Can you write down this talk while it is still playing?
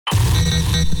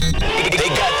They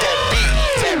got that beat,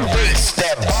 that bass,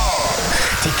 that bar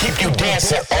to keep you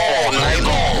dancing all night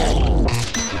long.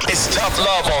 It's Tough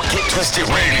Love on Get Twisted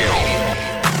Radio.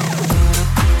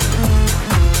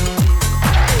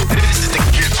 This is the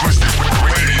Get Twisted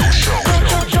Radio Show.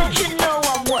 Don't you know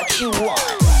I'm what you want?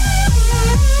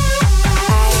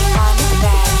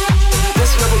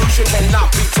 This revolution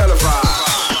cannot be televised.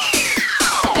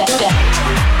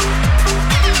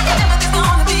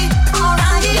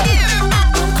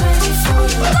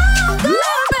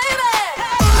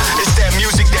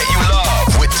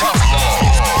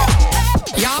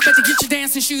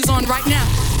 Shoes on right now.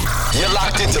 You're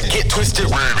locked into Get Twisted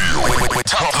Radio with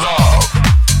Tough Love.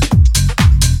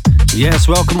 Yes,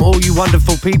 welcome all you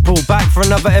wonderful people back for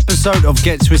another episode of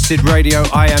Get Twisted Radio.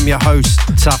 I am your host,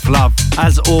 Tough Love.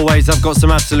 As always, I've got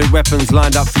some absolute weapons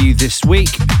lined up for you this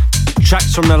week.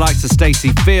 Tracks from the likes of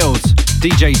Stacie Fields,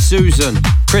 DJ Susan,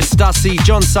 Chris Stacie,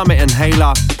 John Summit and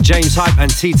Hayla, James Hype and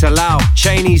Tita Lau,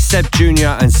 CHANEY, Sebb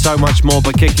Jr. and so much more.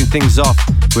 But kicking things off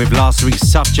with last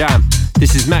week's Tough Jam.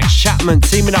 This is Max Chapman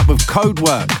teaming up with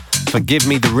Kodewerk for Give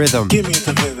Me the Rhythm. Give me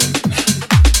the rhythm.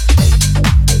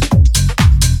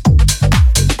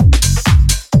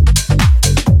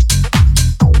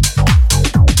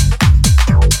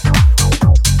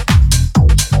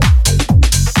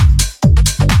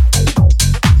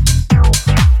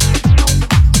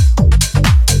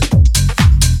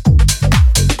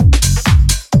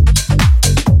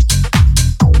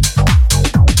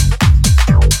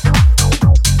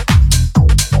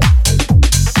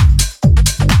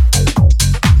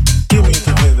 Give me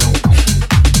the rhythm.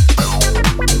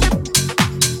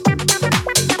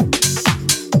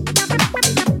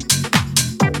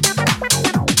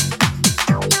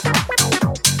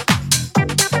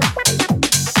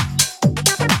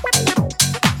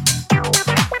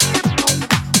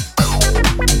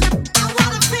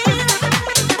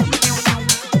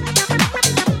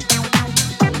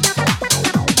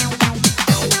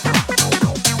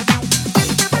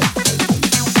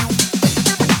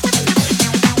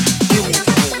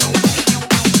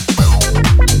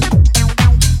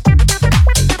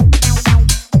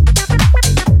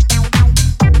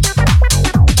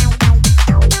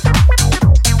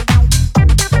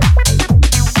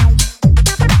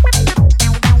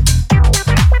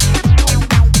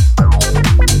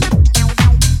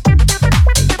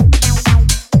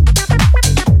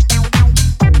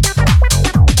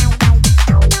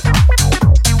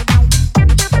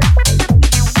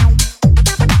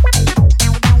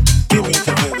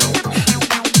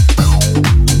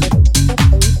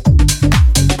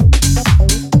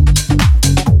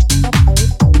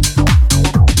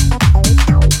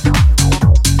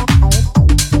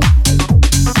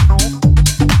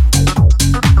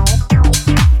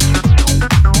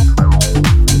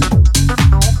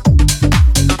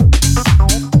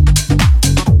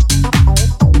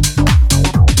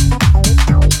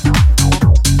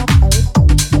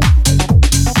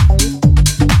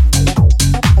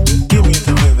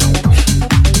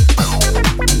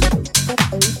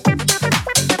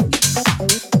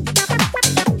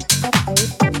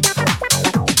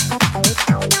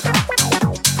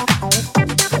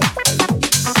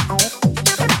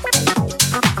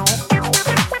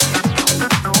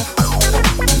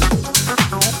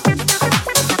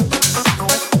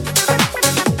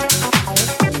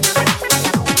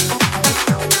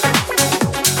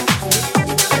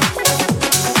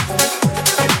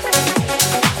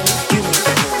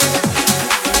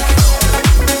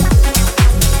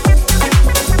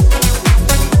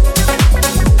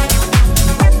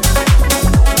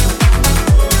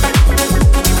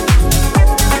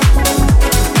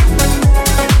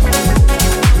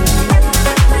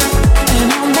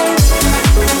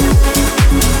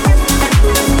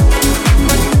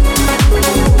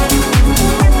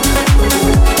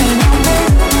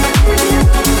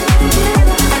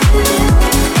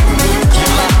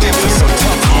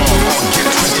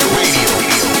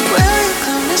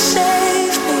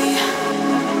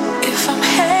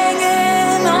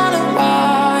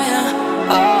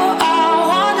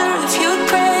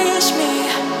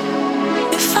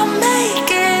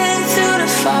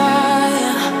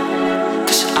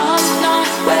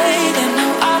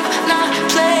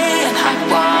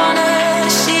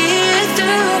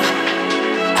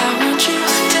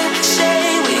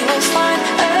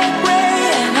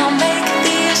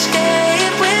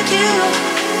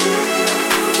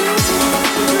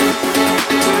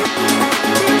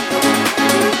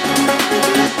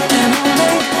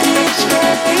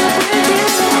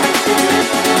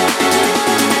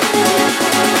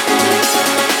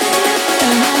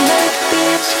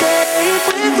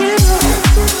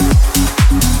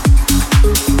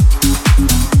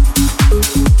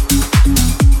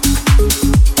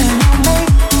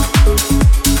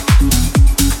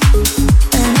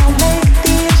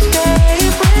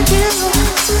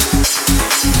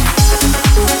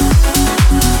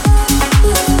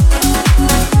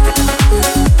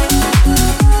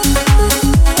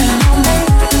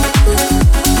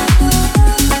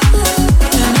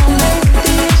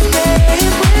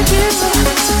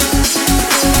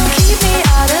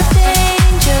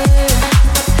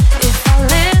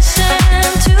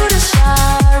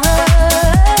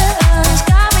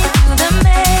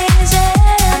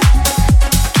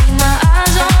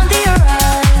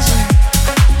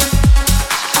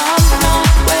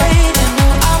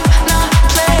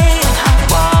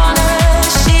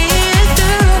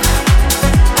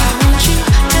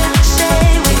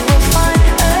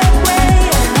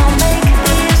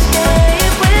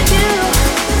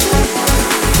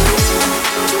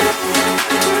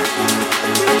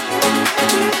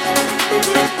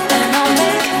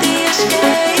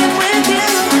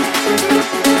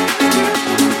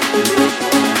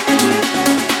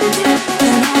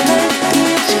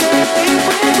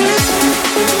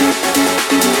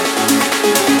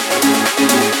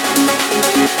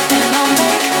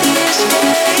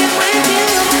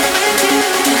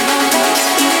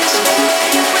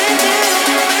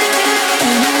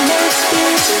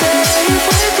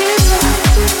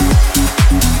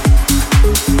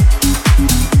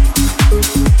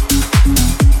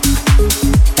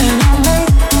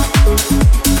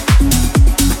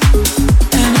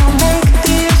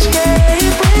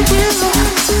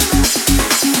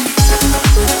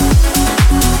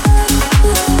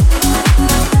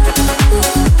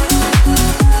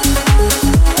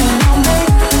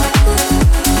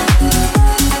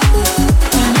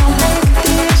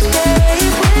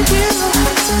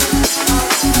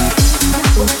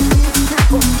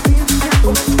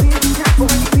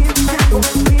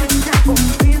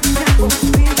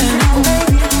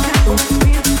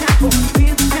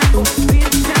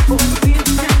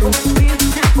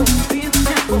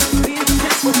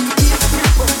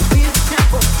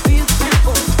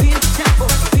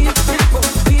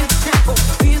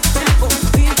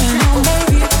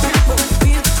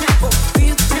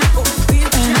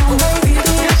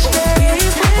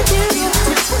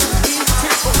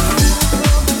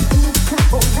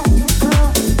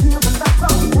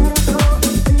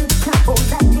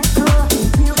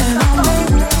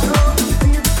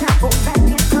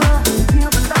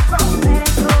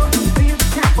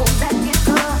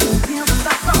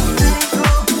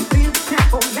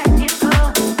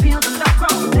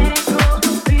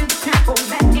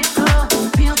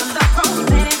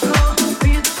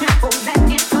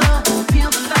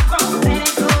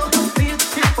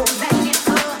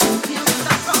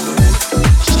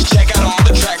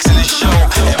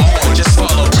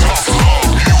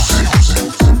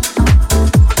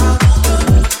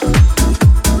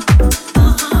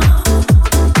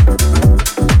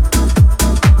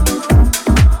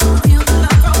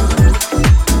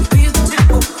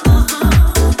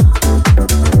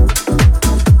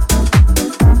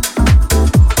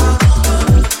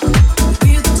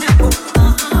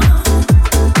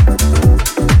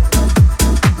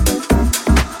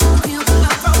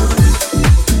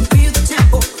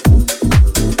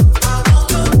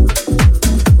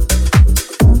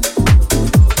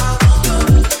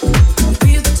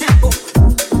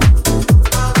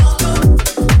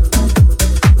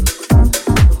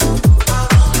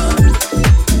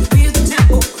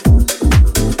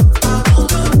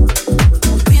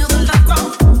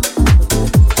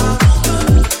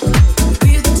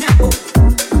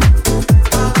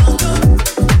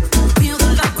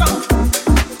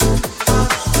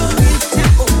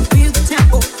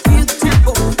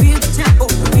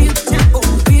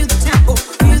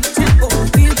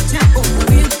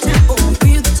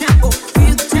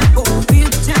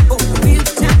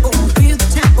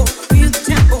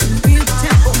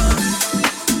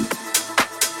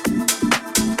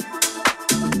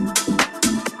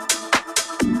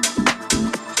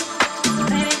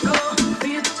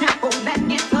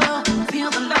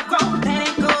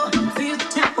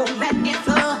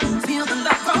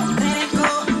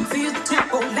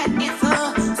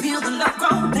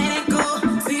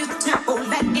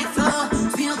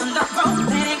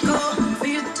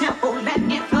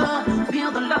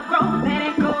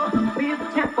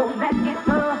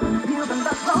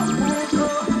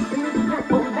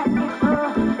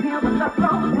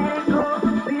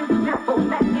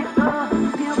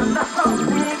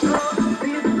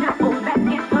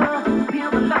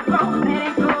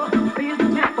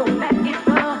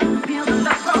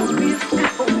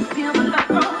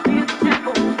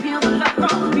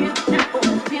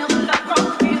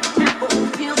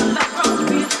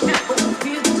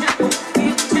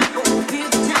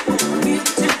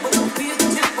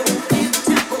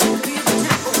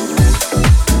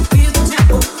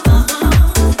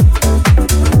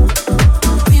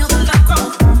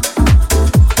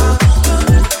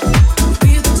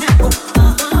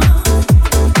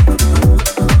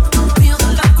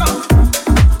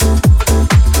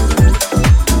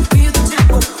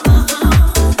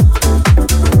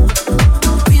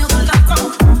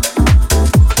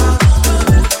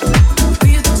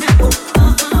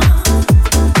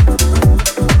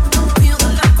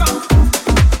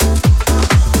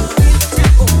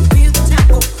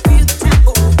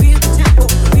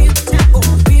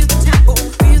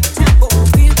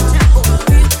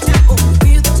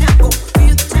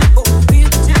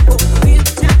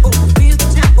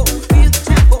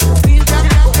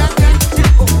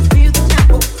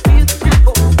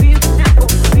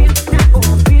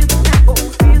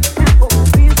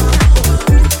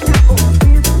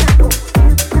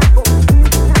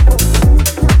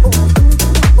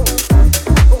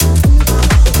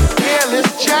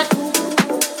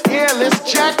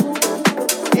 jack.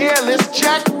 Yeah, let's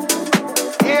jack.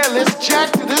 Yeah, let's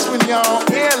jack to this one, y'all.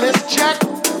 Yeah, let's jack.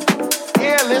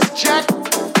 Yeah, let's jack,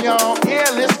 y'all. Yeah,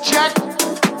 let's jack.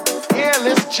 Yeah,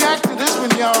 let's jack to this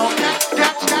one, y'all.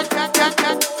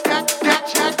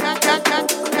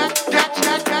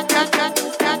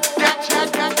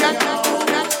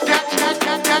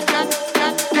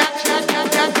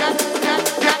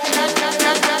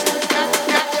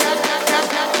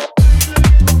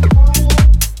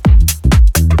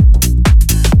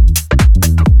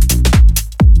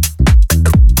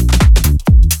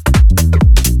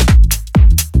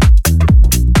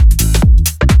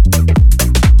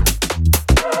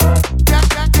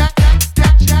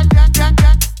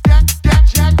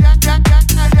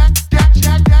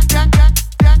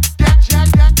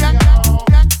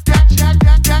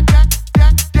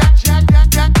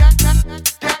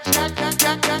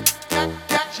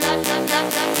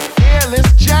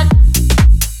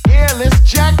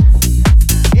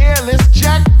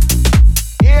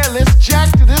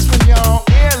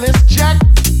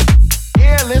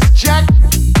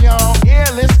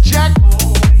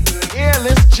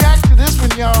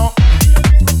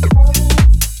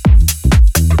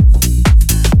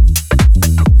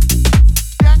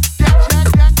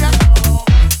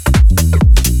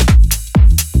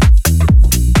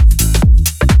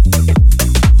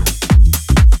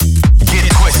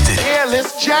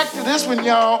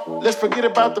 Let's forget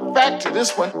about the fact to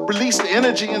this one. Release the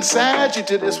energy inside you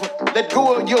to this one. Let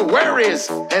go of your worries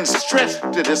and stress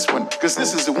to this one. Cause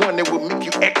this is the one that will make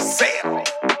you excel.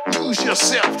 Use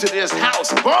yourself to this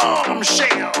house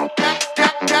bombshell.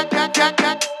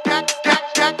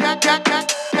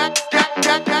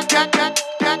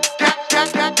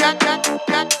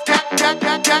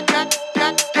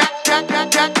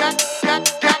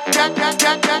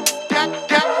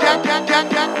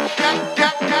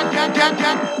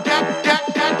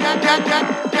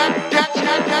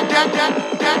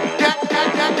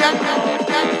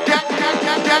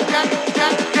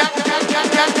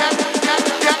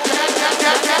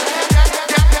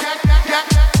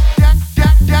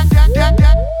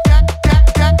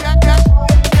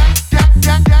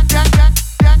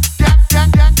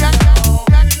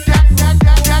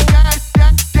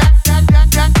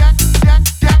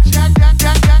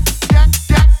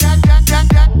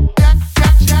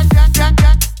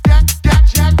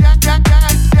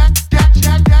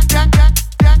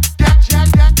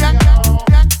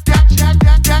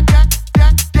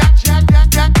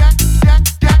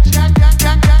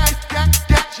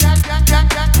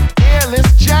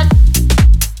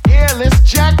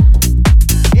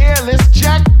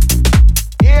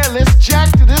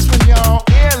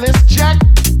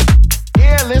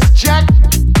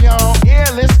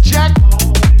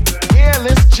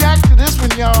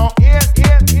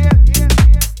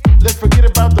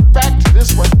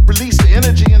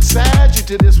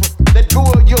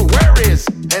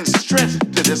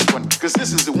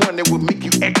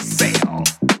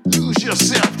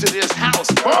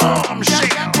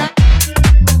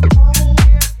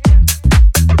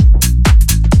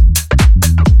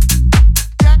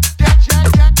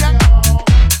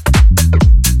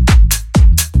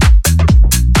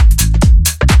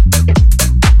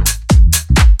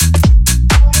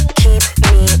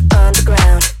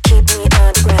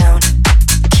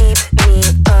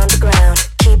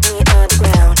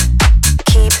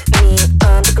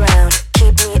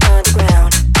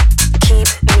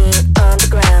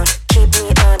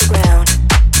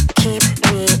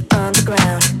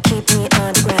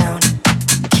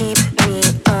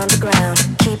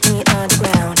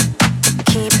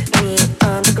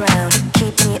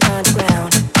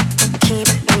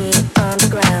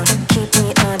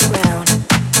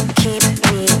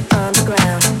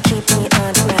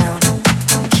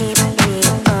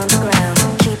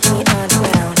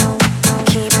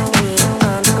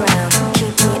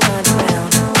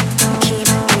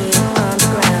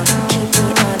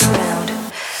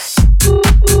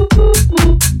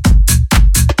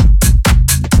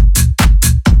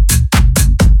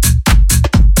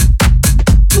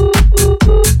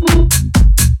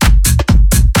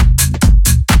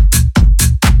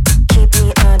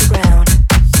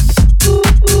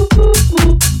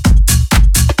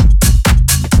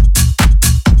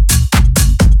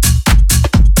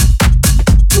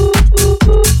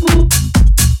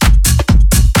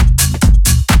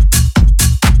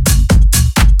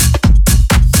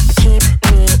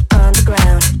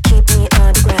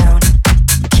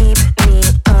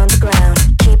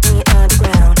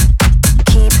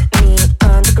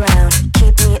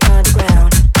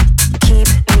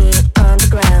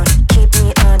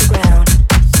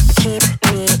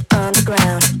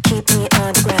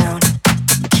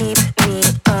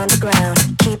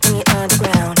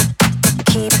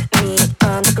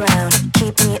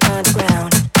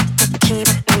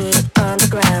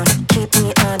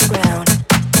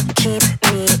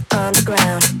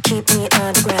 keep me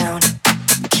underground.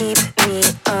 Keep me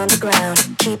underground.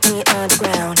 Keep me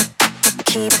underground.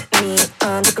 Keep me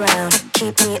underground.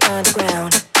 Keep me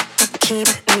underground.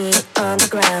 Keep me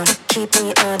underground. Keep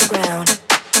me underground.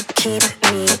 Keep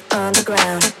me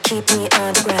underground. Keep me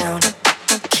underground.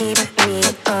 Keep me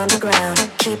underground.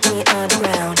 Keep me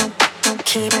underground.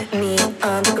 Keep me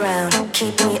underground.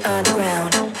 Keep me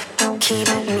underground. Keep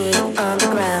me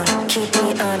underground. Keep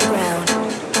me underground.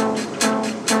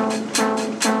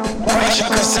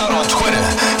 Check us out on Twitter,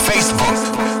 Facebook,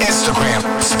 Instagram,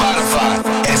 Spotify,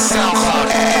 and SoundCloud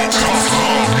at Tough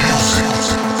Love Music.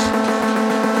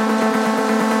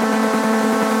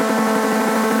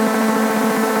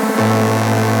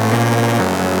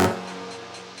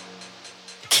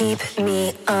 Keep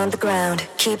me underground.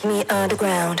 Keep me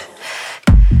underground.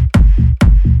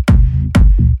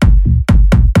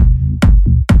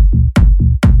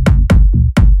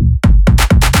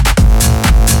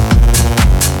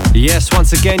 Yes,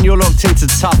 once again, you're locked into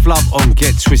Tough Love on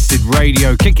Get Twisted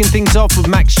Radio. Kicking things off with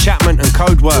Max Chapman and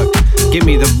Kodewerk. Give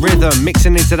Me the Rhythm.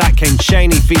 Mixing into that came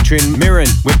CHANEY featuring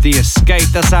MRYN with The Escape.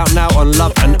 That's out now on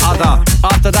Love and Other.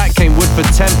 After that came Woodford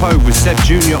Tempo with Sebb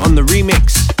Jr. on the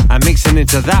remix. And mixing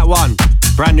into that one,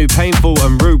 brand new Painful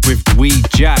and Rubh with We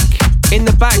Jack. In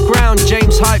the background,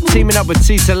 James Hype teaming up with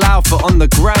Tita for On the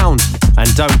Ground.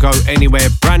 And don't go anywhere,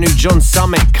 brand new John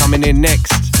Summit coming in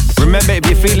next. Remember, if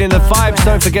you're feeling the vibes,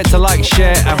 don't forget to like,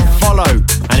 share and follow.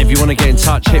 And if you want to get in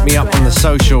touch, hit me up on the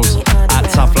socials at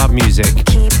Tough Love Music.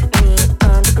 Keep me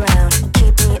underground.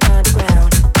 Keep me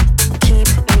underground. Keep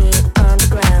me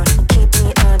underground. Keep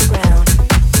me underground.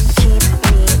 Keep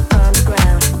me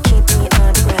underground. Keep me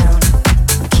underground.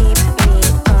 Keep me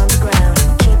underground.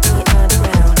 Keep me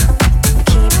underground. Keep me underground.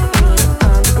 Keep me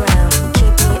underground.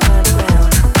 Keep me underground.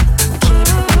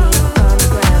 Keep me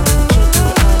underground.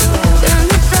 In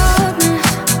the darkness,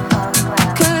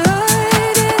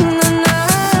 collide in the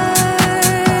night.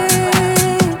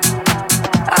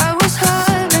 I was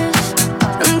hiding.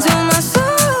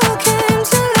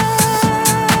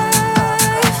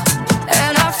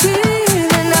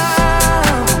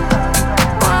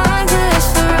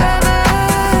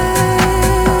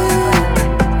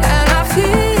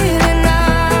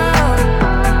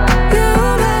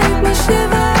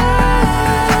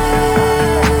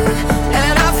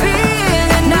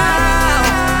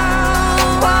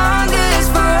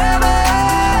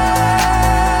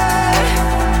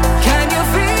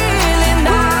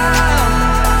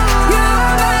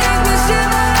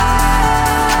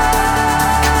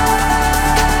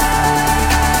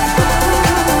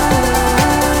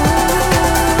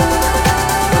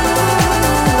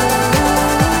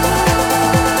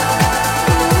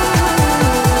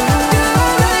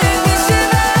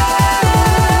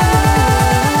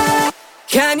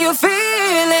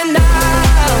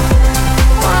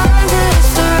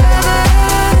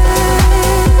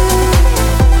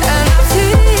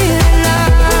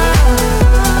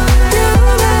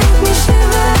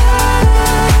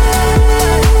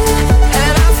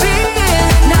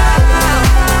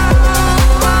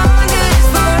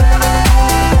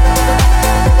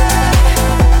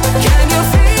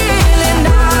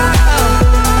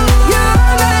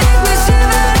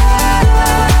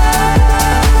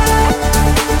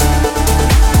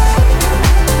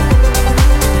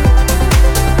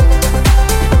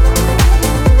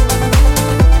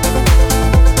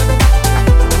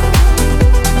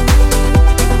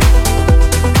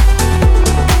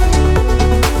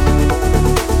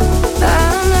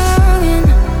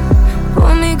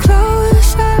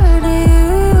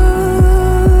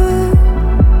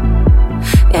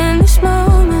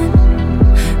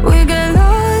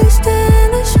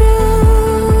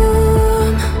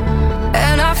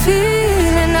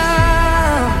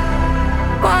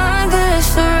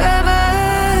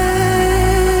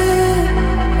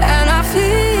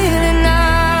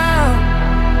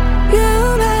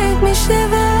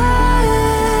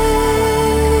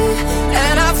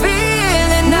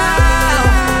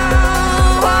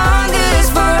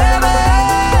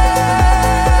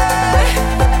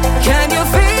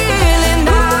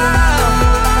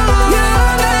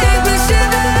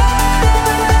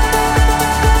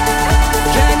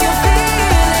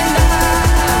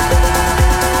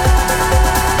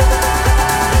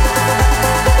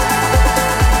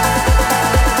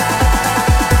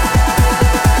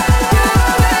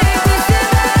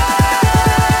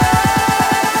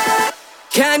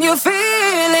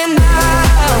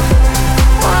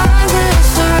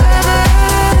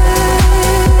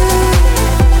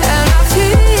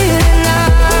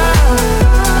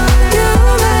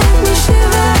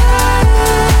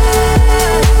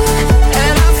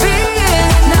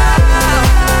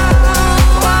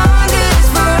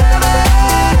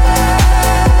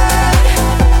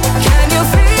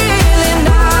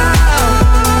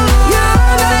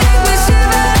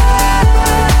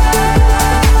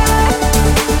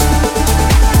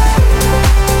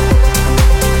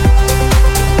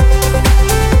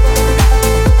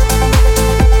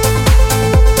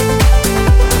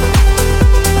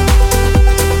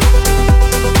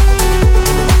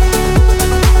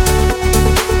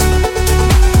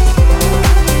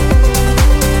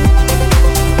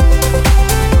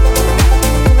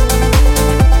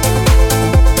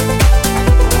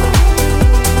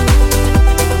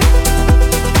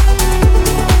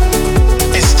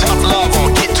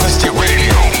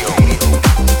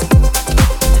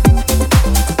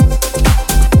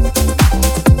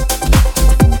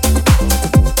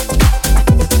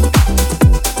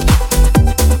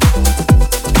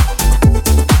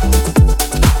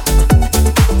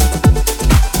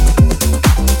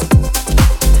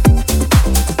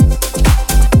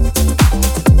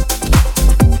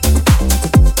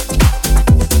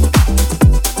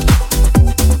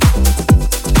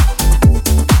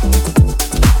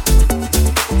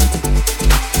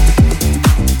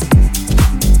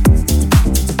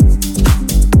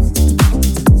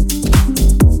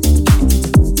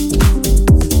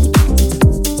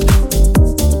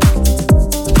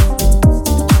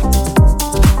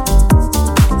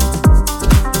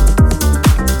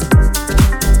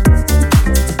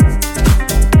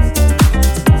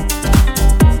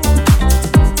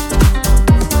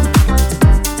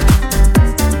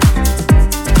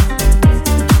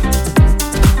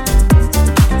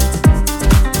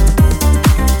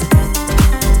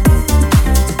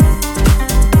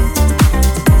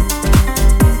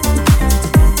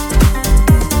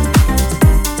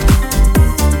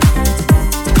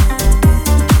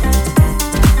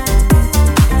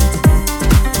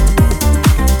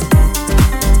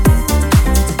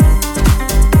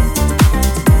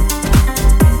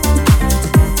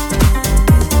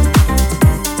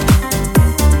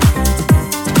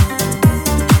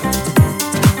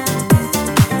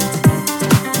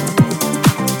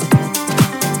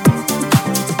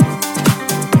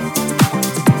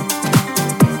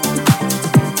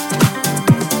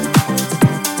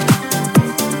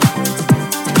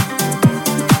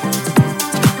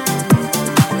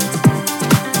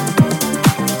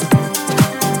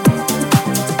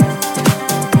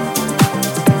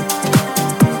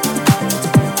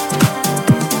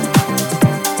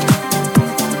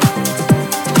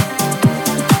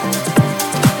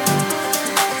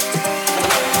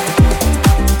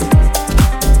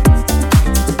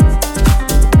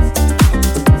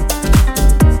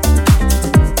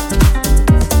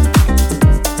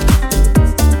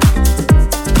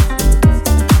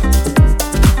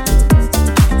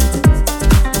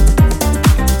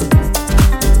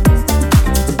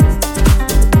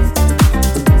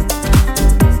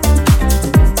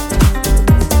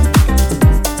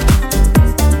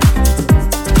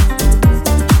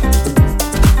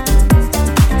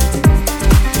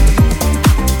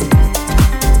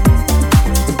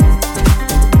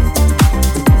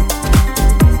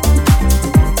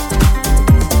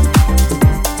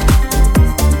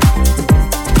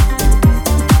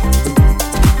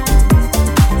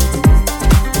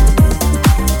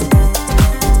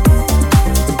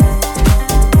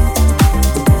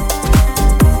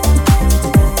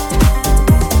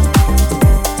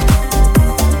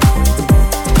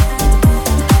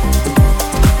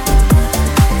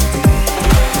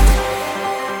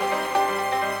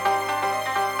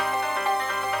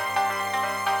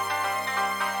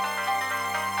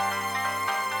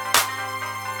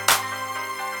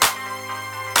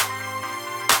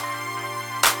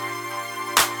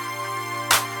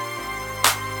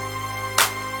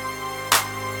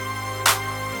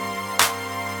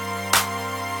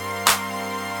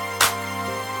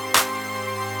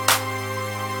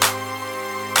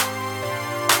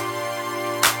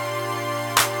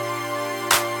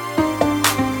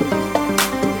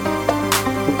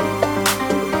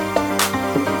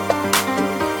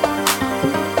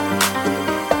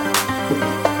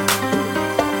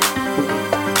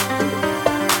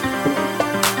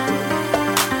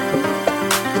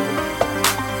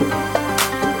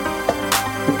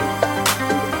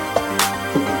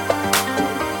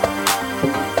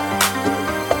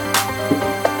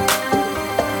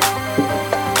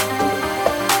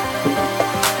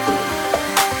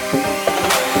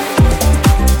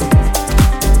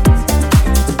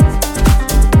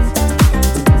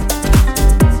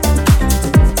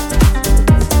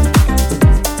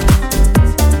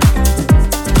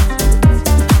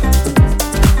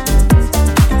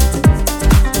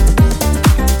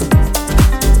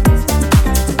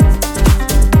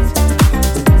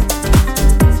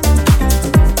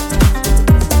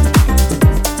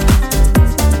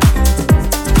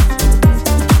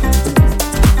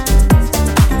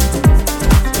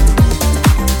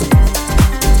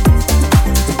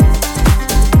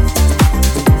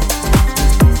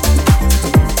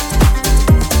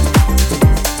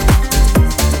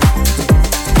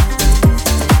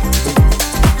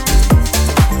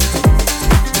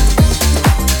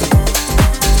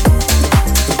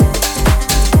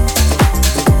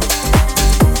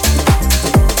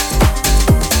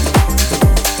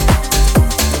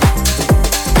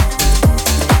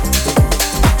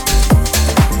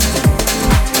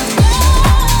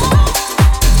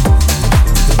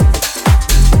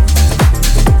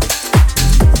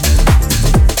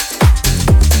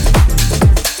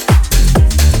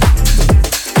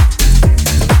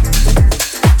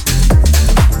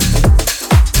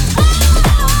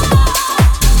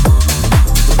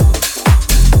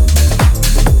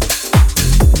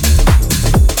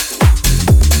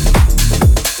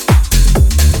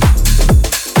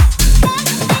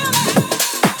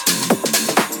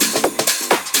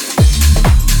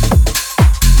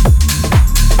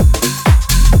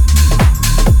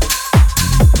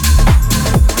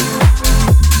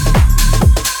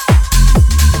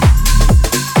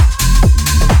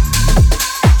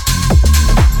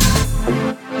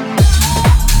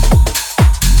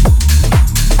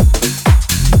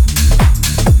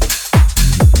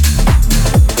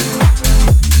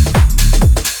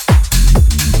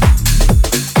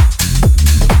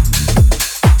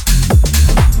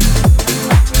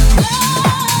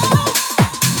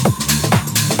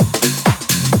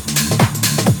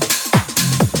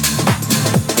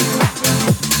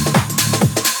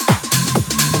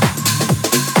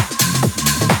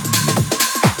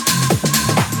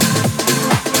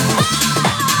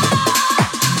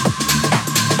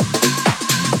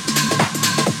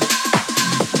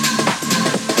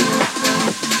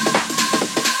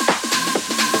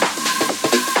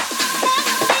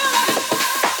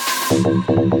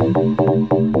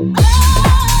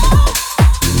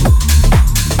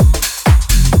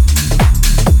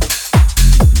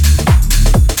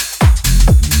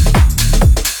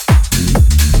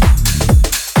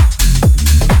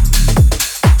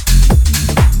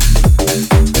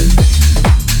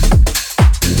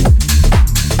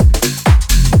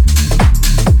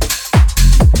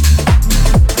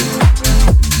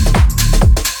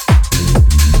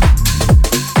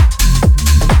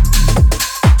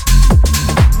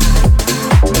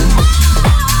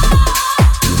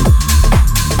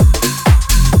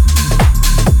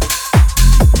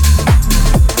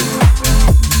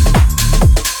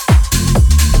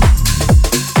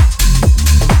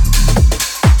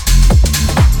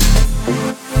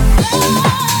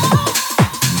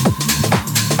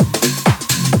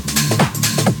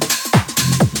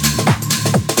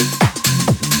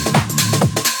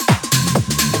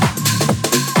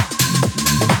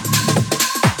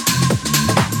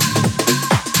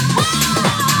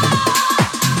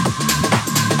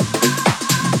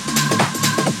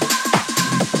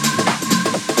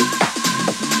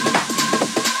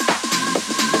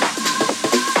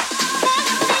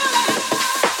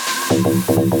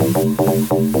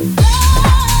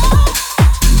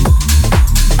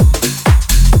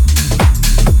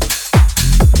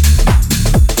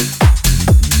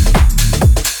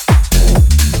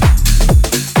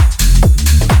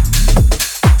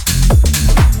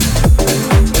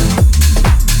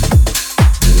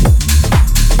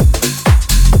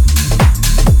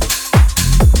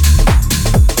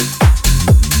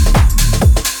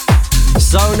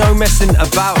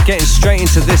 about, getting straight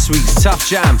into this week's Tough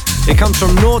Jam. It comes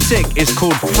from Nautik, it's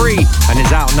called Free, and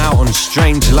is out now on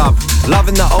Strangelove.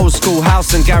 Loving the old school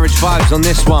house and garage vibes on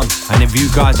this one. And if you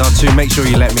guys are too, make sure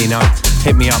you let me know.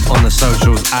 Hit me up on the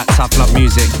socials at Tough Love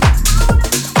Music.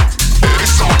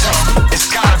 It's so tough,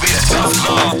 it's gotta be the tough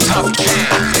love, tough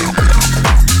jam.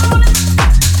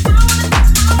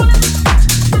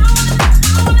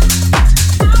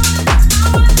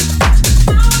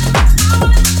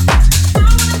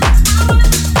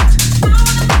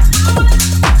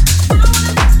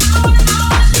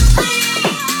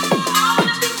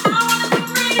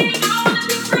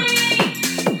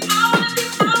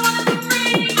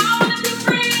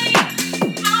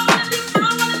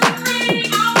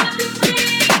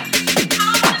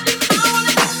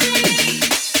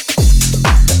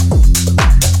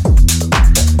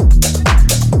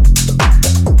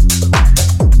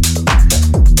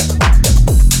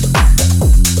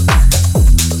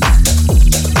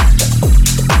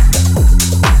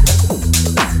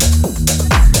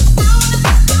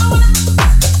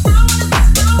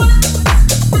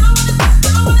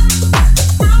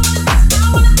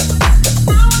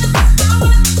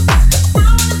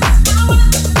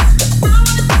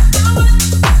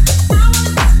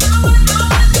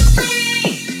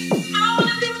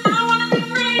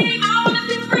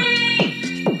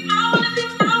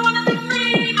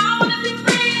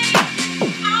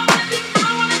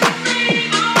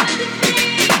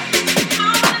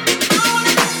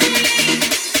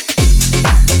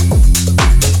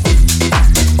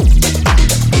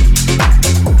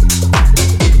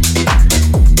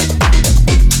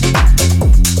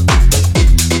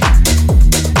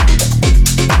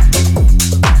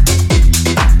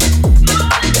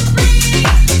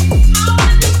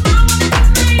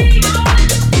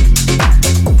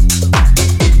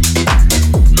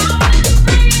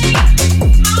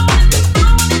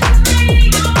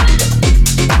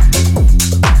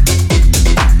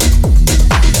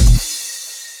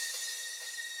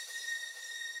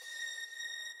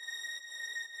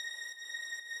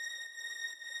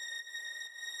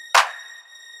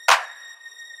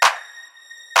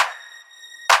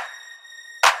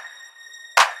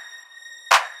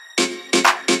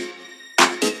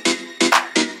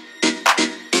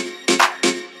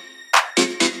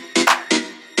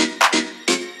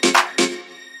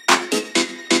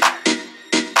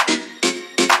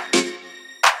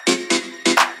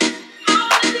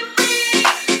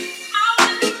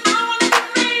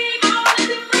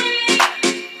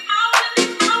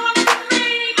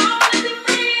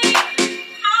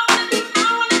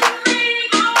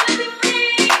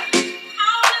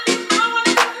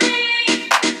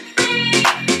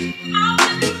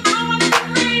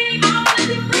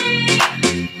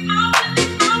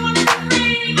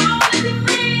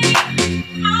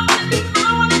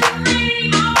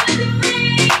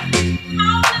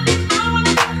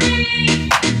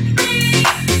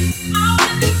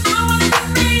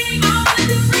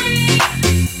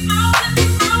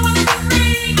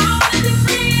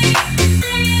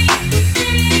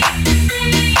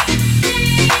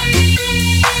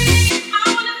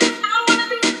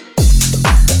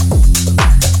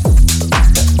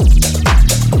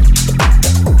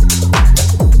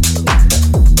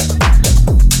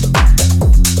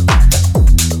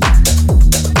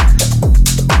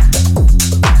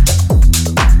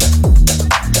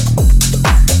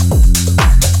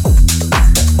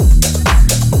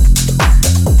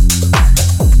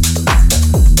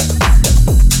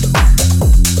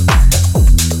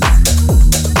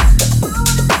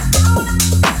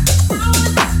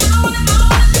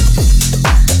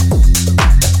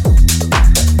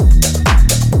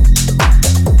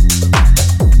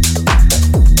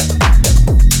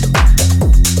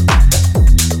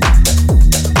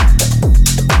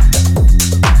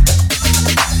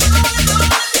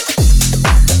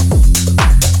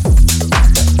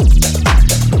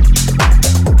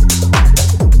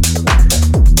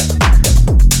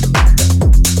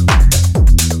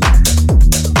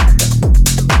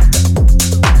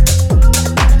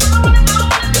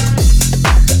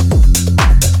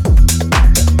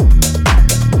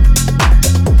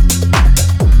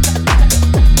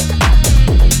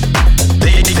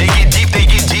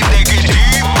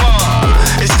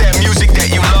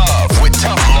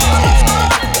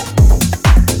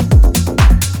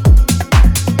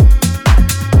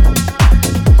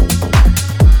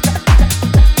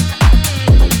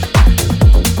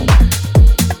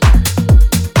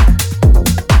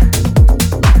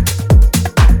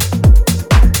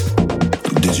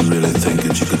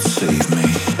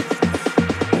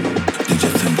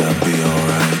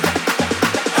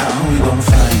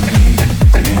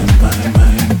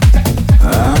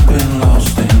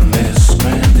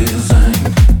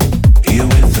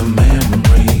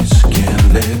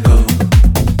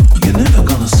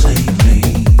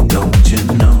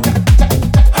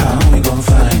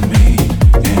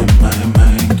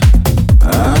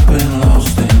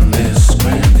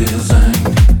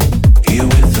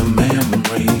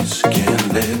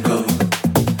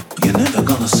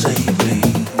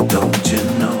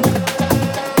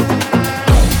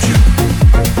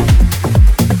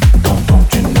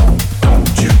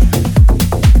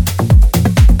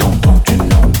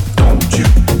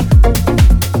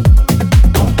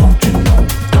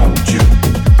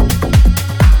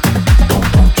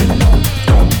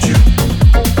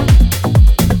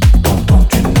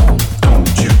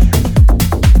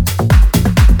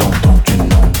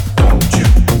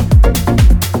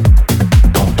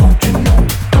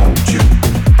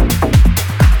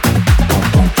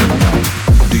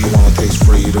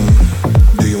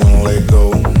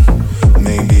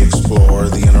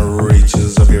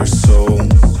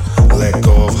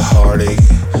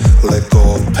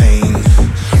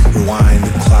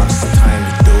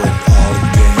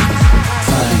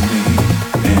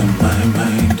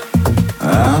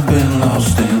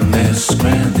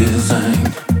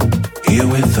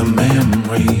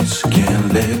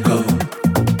 let go.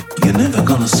 You're never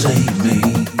gonna save me,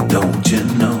 don't you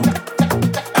know?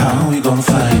 How are you gonna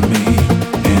find me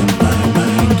in my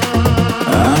mind?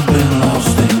 I've been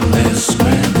lost in this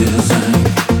grand design.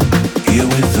 Here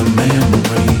with the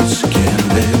memories, can't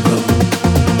let go.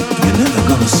 You're never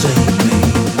gonna save me,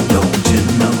 don't you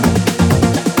know?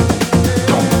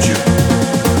 Don't you?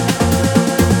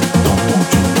 Don't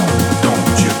you know?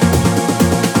 Don't you?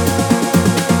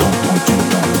 Don't you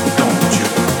know? Don't you?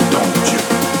 Don't you?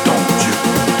 Don't you?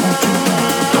 Don't you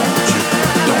know? Don't you?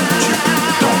 Don't you?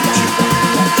 Don't you? Don't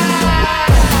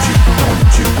you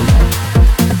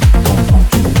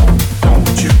know?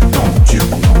 Don't you? Don't you? Don't you know? Don't you? Don't you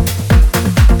know?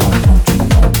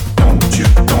 Don't you?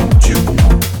 Don't you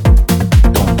know?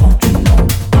 Don't you know?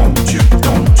 Don't you?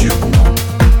 Don't you know?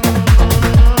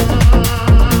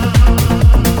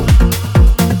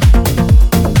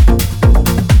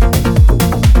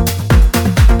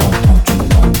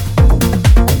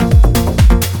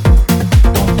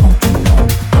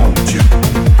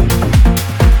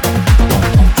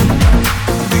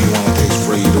 Do you wanna taste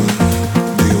freedom?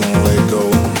 Do you wanna let go?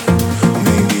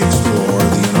 Maybe explore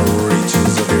the inner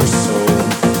reaches of your soul.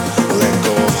 Let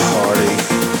go of heartache,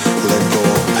 let go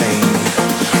of pain.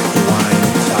 Wine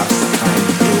clocks time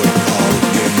to do it all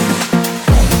again.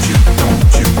 Don't you? Don't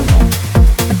you know?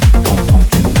 Don't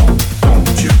you know?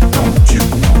 Don't you? Don't you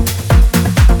know?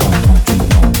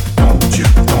 Don't you?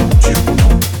 Don't you know?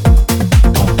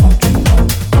 Don't you know?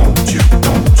 Don't you?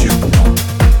 Don't you know? Don't you? Don't you? Don't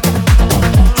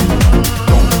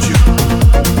you?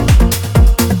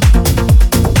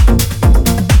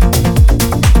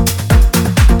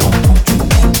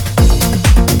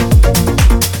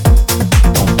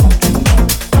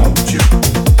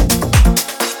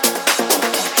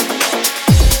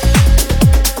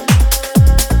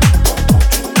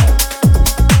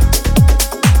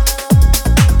 Don't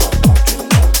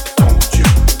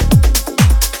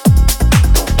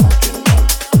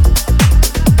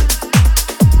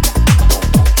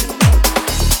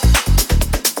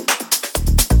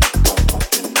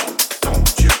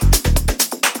you?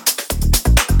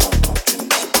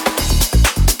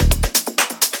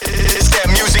 It's that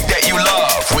music that you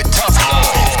love with tough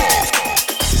love.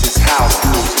 This is house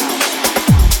music.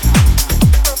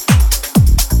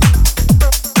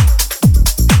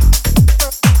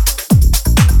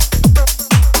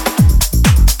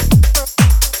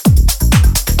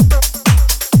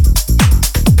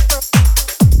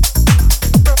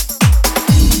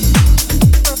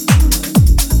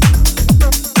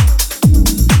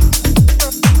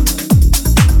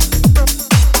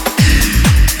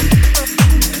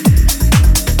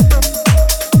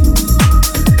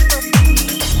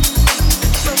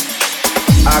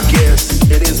 I guess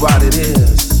it is what it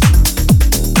is.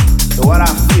 And what I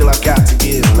feel I got to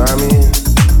give, you know what I mean?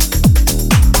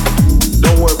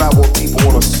 Don't worry about what people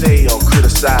wanna say or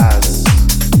criticize.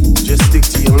 Just stick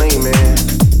to your lane, man.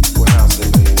 What house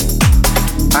it, baby?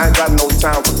 I ain't got no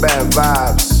time for bad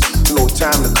vibes, no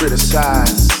time to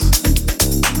criticize.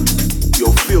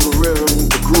 Yo, feel the rhythm,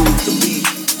 the groove, the beat.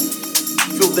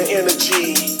 Feel the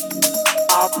energy.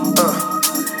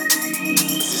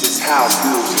 This is house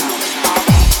music.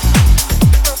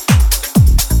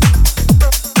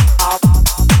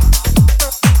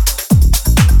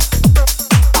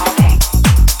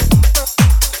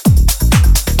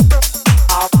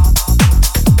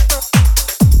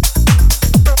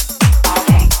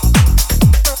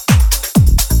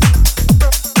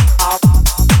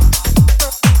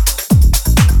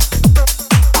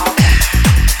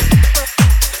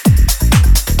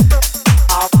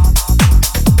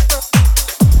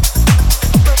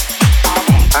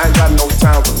 I ain't got no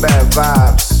time for bad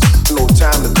vibes, no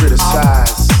time to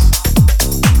criticize.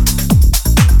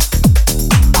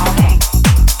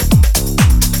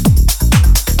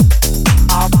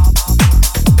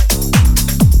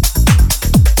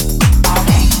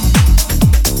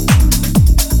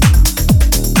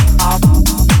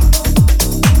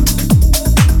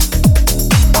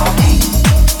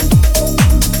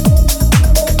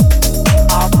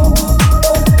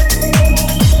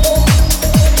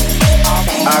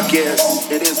 I guess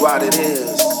it is what it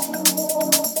is.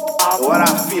 What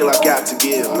I feel I got to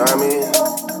give, you know what I mean?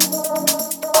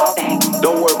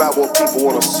 Don't worry about what people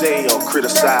wanna say or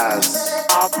criticize.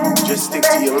 Just stick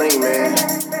to your lane, man.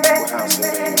 What house it,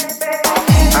 baby?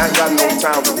 I ain't got no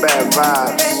time for bad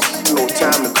vibes, no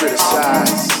time to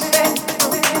criticize.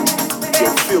 Yo,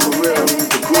 feel the rhythm,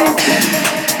 the groove,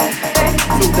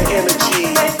 feel the energy.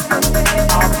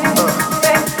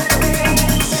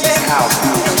 This is house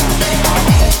music.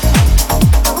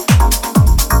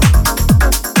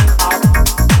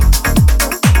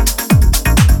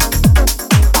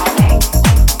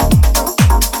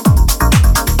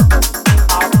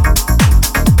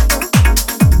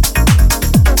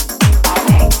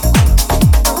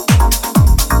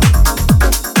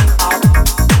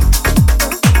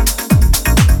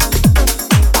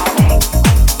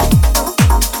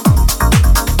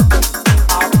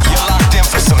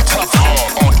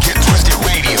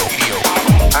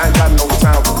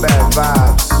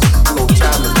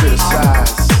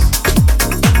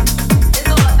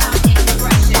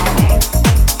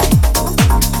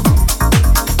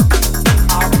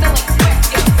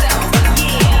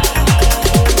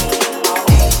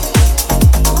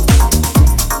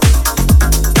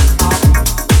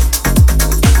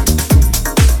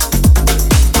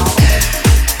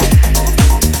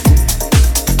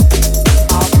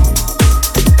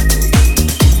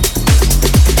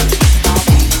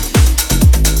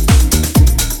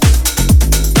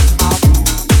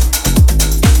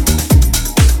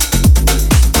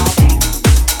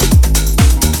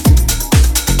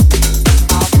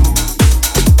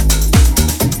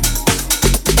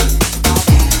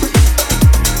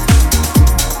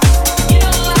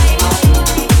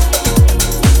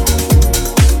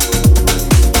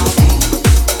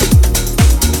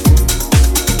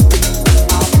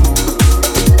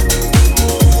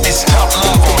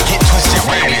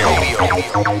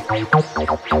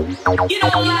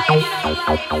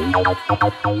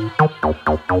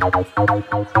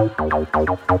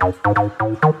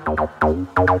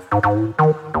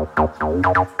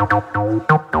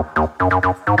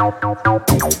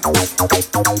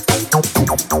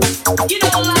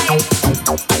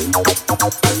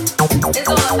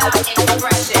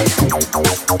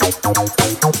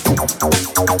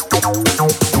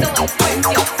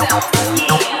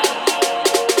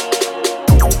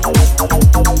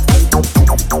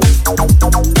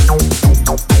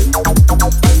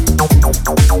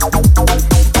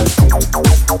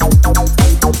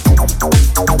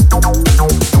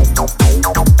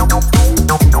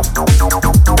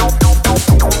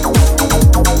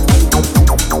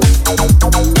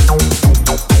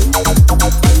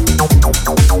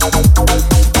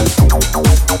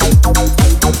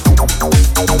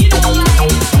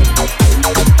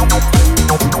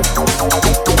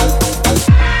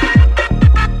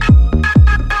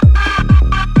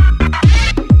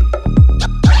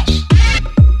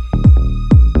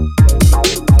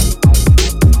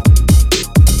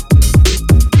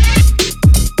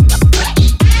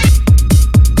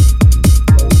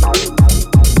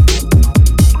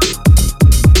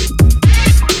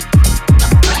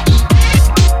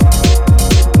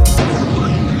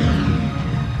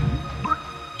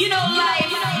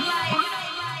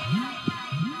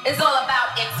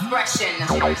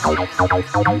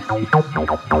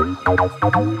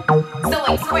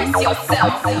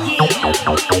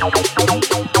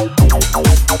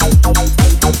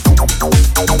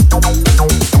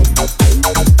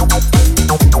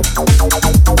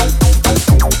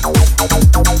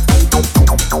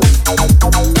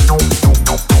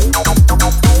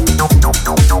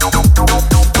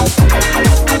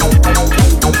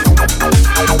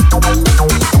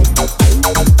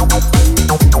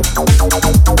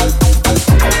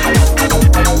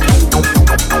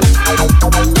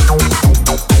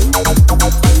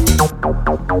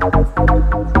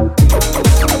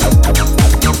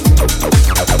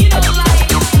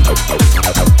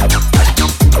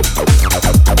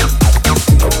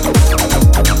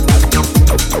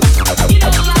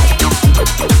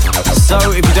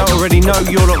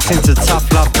 You're locked into Tough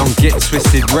Love on Get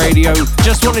Twisted Radio.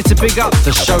 Just wanted to big up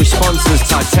the show sponsors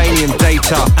Titanium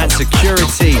Data and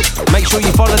Security. Make sure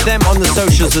you follow them on the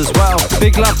socials as well.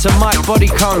 Big love to Mike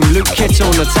Bodycomb, Luke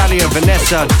Kittle, Natalia,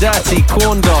 Vanessa, Dirty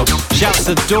Corn Dog. Shouts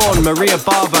to Dawn, Maria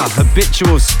Barber,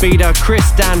 Habitual, Speeder,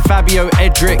 Chris, Dan, Fabio,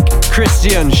 Edric,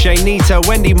 Christian, Shaynita,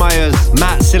 Wendy Myers,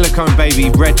 Matt, Silicone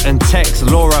Baby, Red and Tex,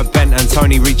 Laura, Ben and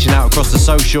Tony reaching out across the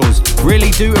socials.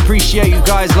 Really do appreciate you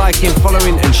guys liking,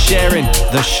 following and sharing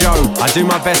the show. I do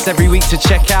my best every week to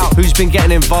check out who's been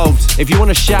getting involved. If you want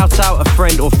to shout out a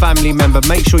friend or family member,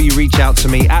 make sure you reach out to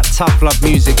me at Tough Love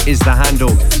Music is the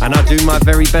handle. And I do my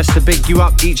very best to big you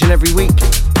up each and every week.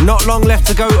 Not long left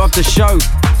to go of the show,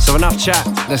 so enough chat,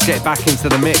 let's get back into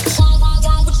the mix.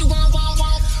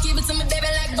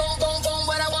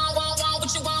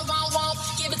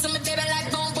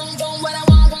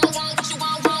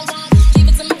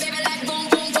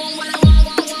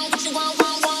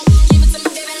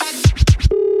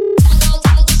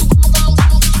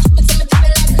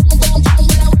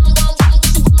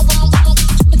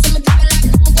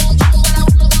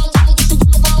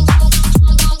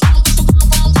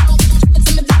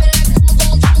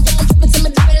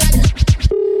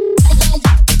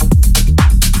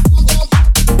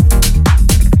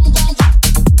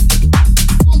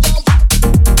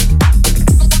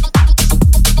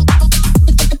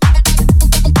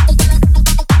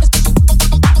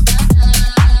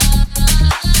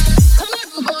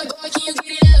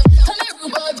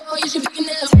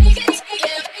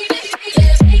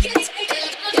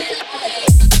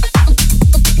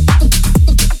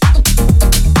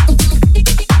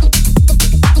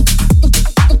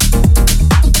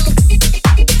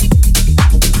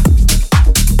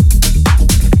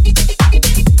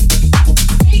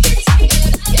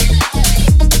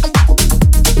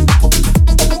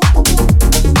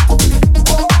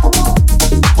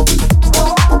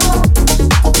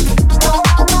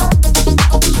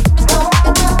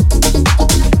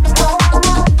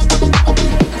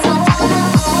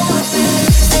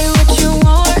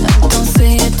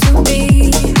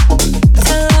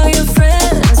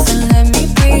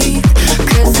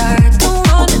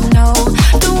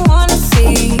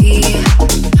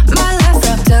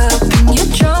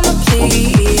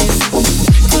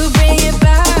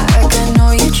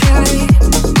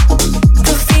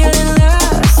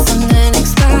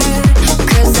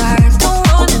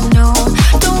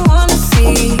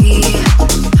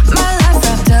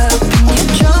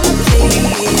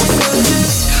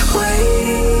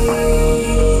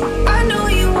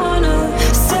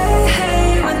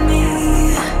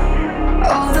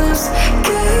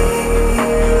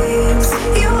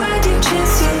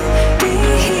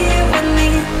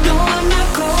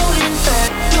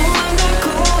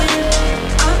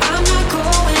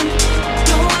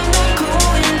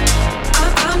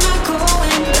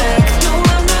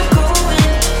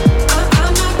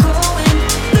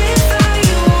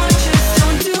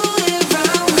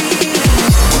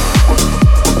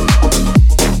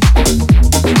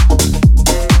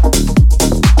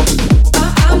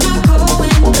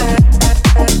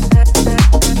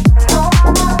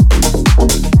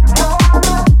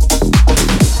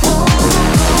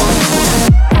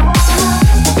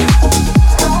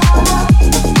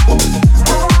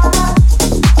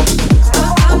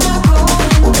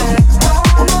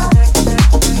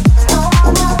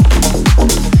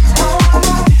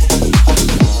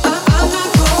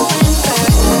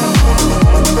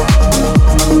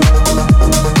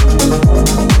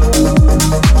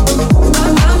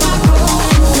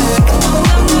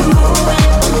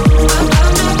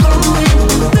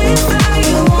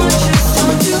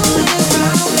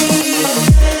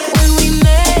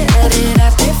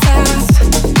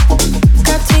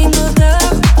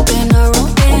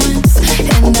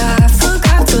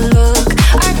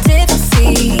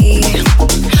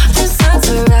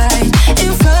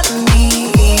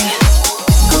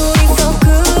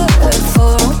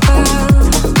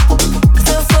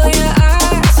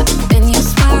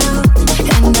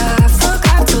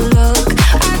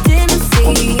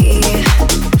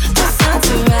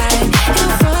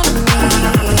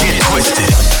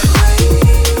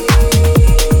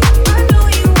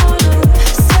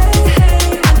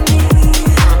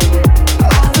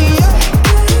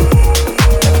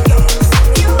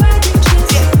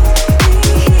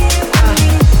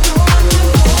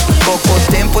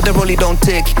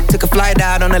 sick. Took a flight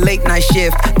out on a late night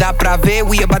shift. Dá pra ver,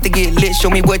 we about to get lit. Show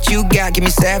me what you got, give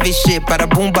me savage shit. Bada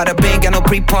boom, bada bang, got no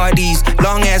pre-parties.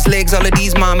 Long ass legs, all of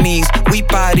these mommies. We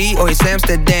party, oh it's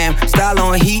Amsterdam. Style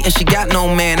on heat and she got no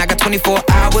man. I got 24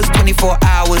 hours, 24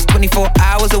 hours, 24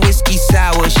 hours of whiskey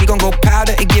sour. She gon' go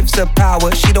powder, it gives her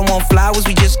power. She don't want flowers,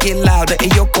 we just get louder. Y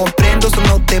yo comprendo, so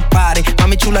no te pare.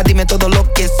 Mami chula, dime todo lo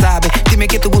que sabe. Dime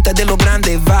que tu gusta de lo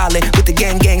grande, vale. With the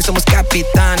gang gang, somos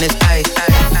capitanes. Ay,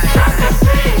 ay, ay.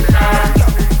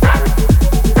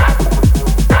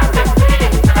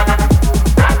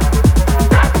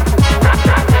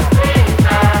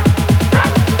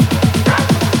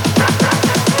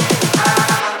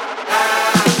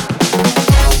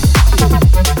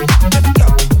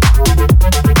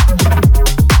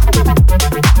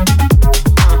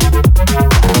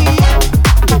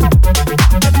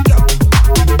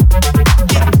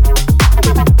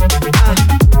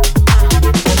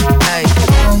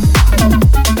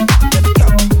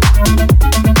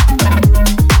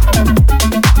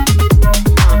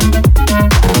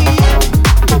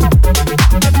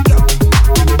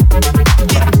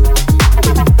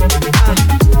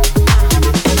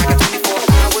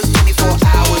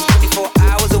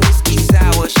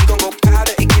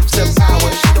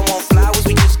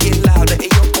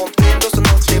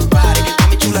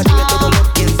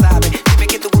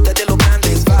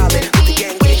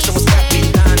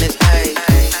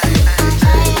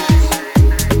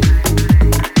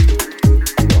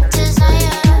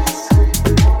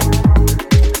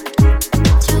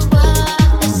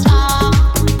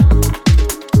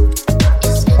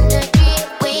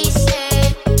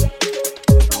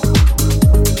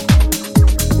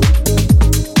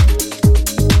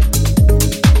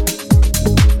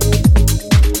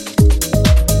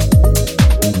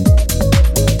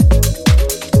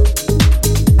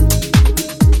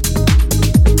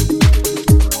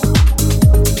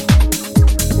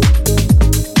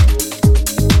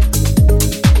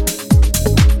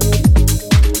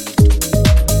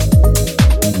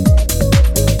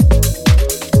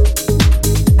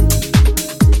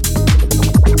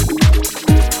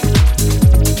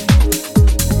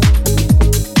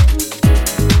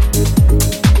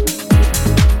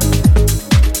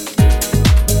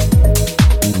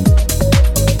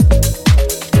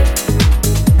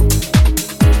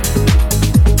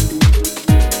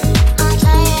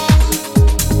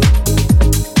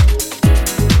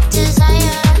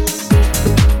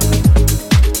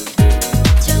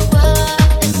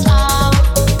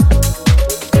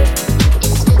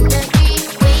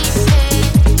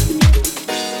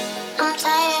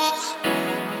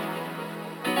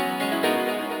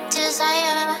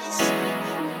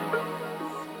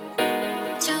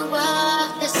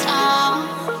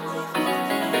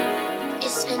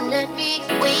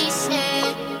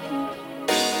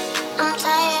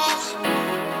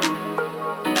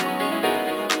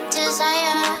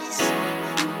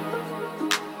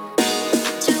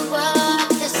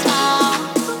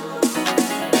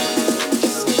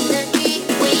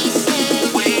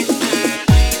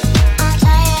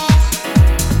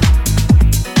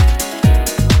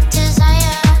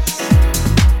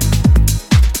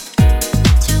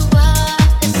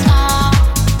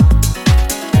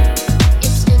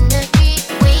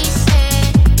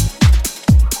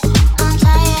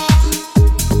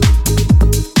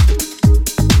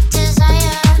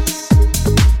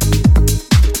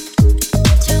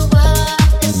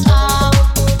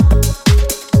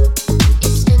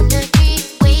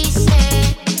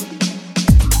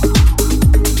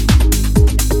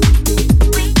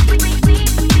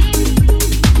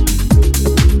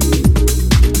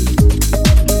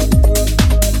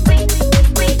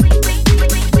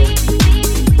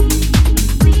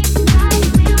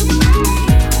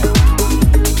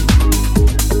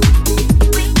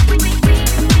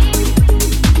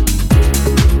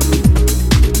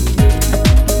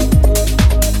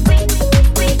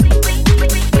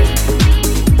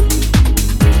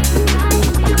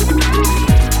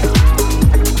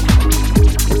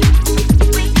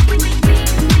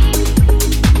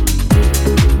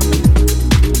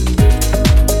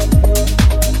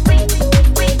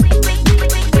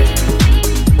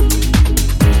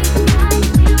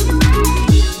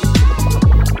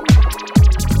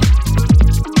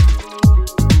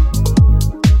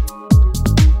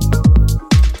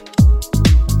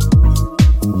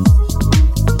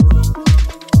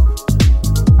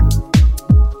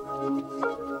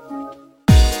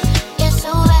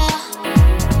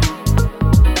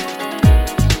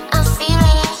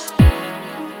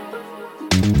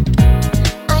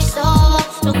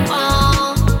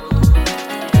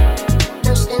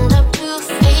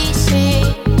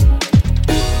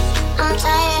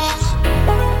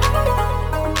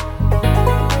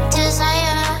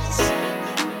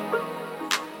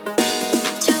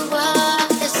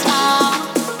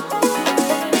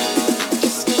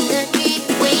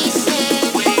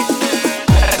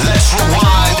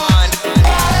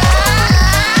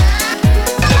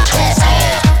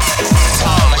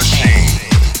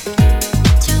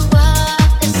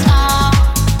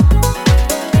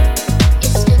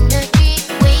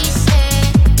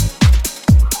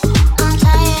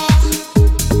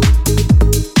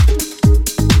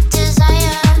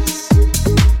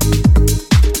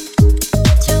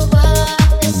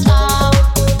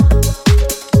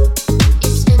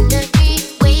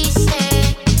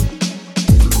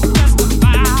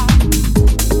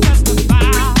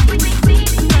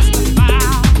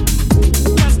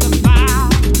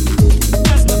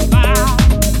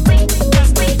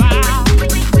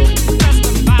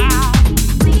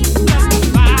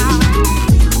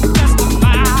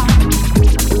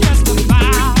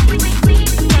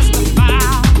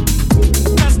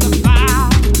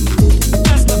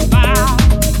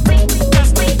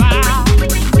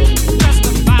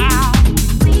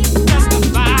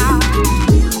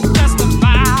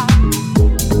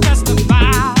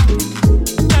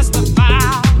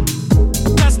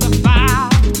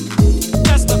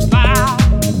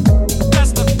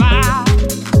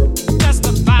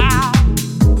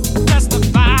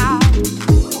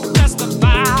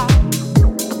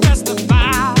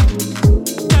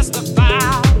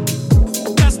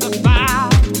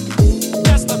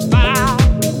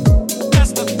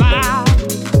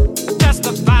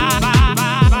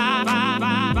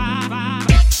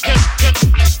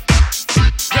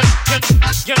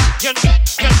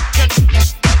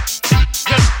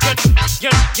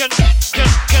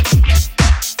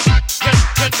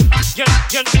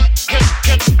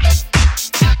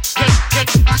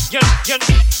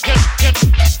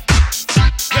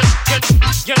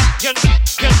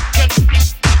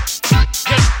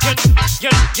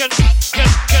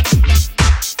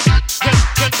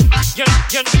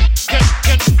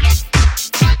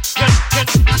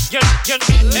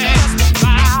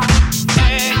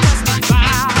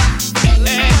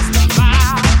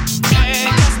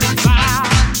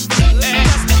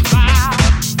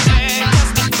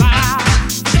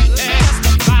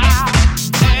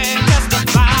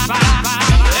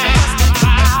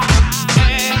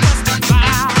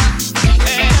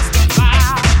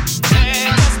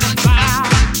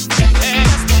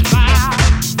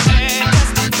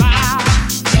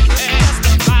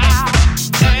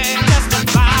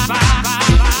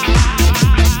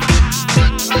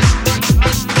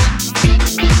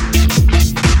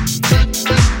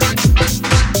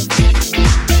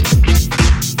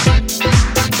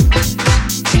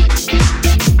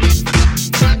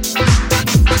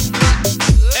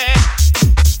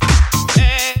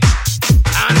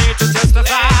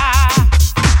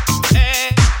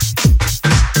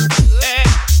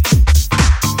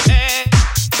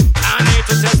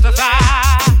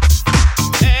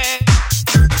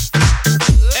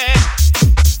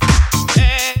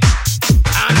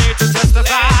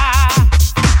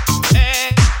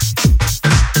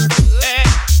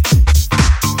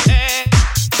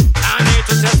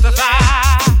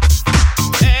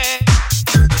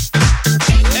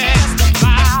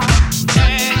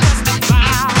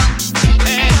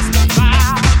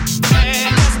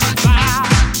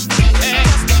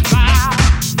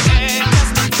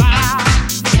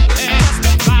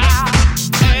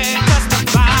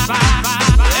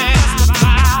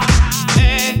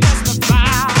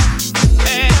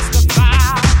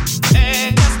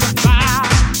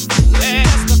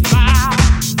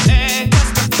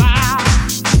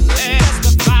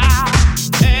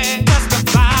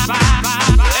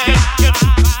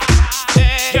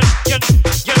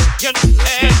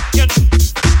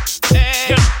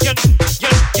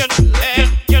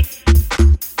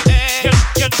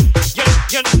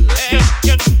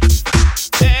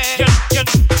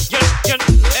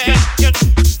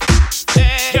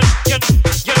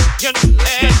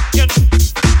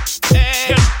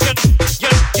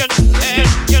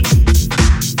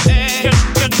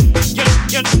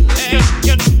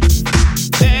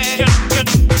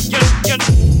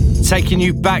 Taking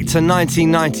you back to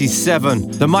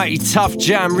 1997, the Mighty Tough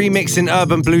Jam remixing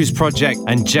Urban Blues Project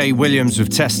and Jay Williams with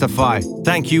Testify.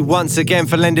 Thank you once again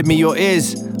for lending me your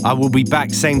ears. I will be back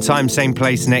same time, same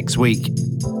place next week.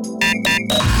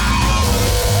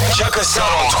 Check us out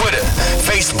on Twitter,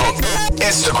 Facebook,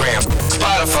 Instagram,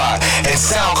 Spotify, and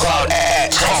SoundCloud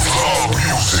at Tough Love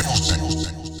Music.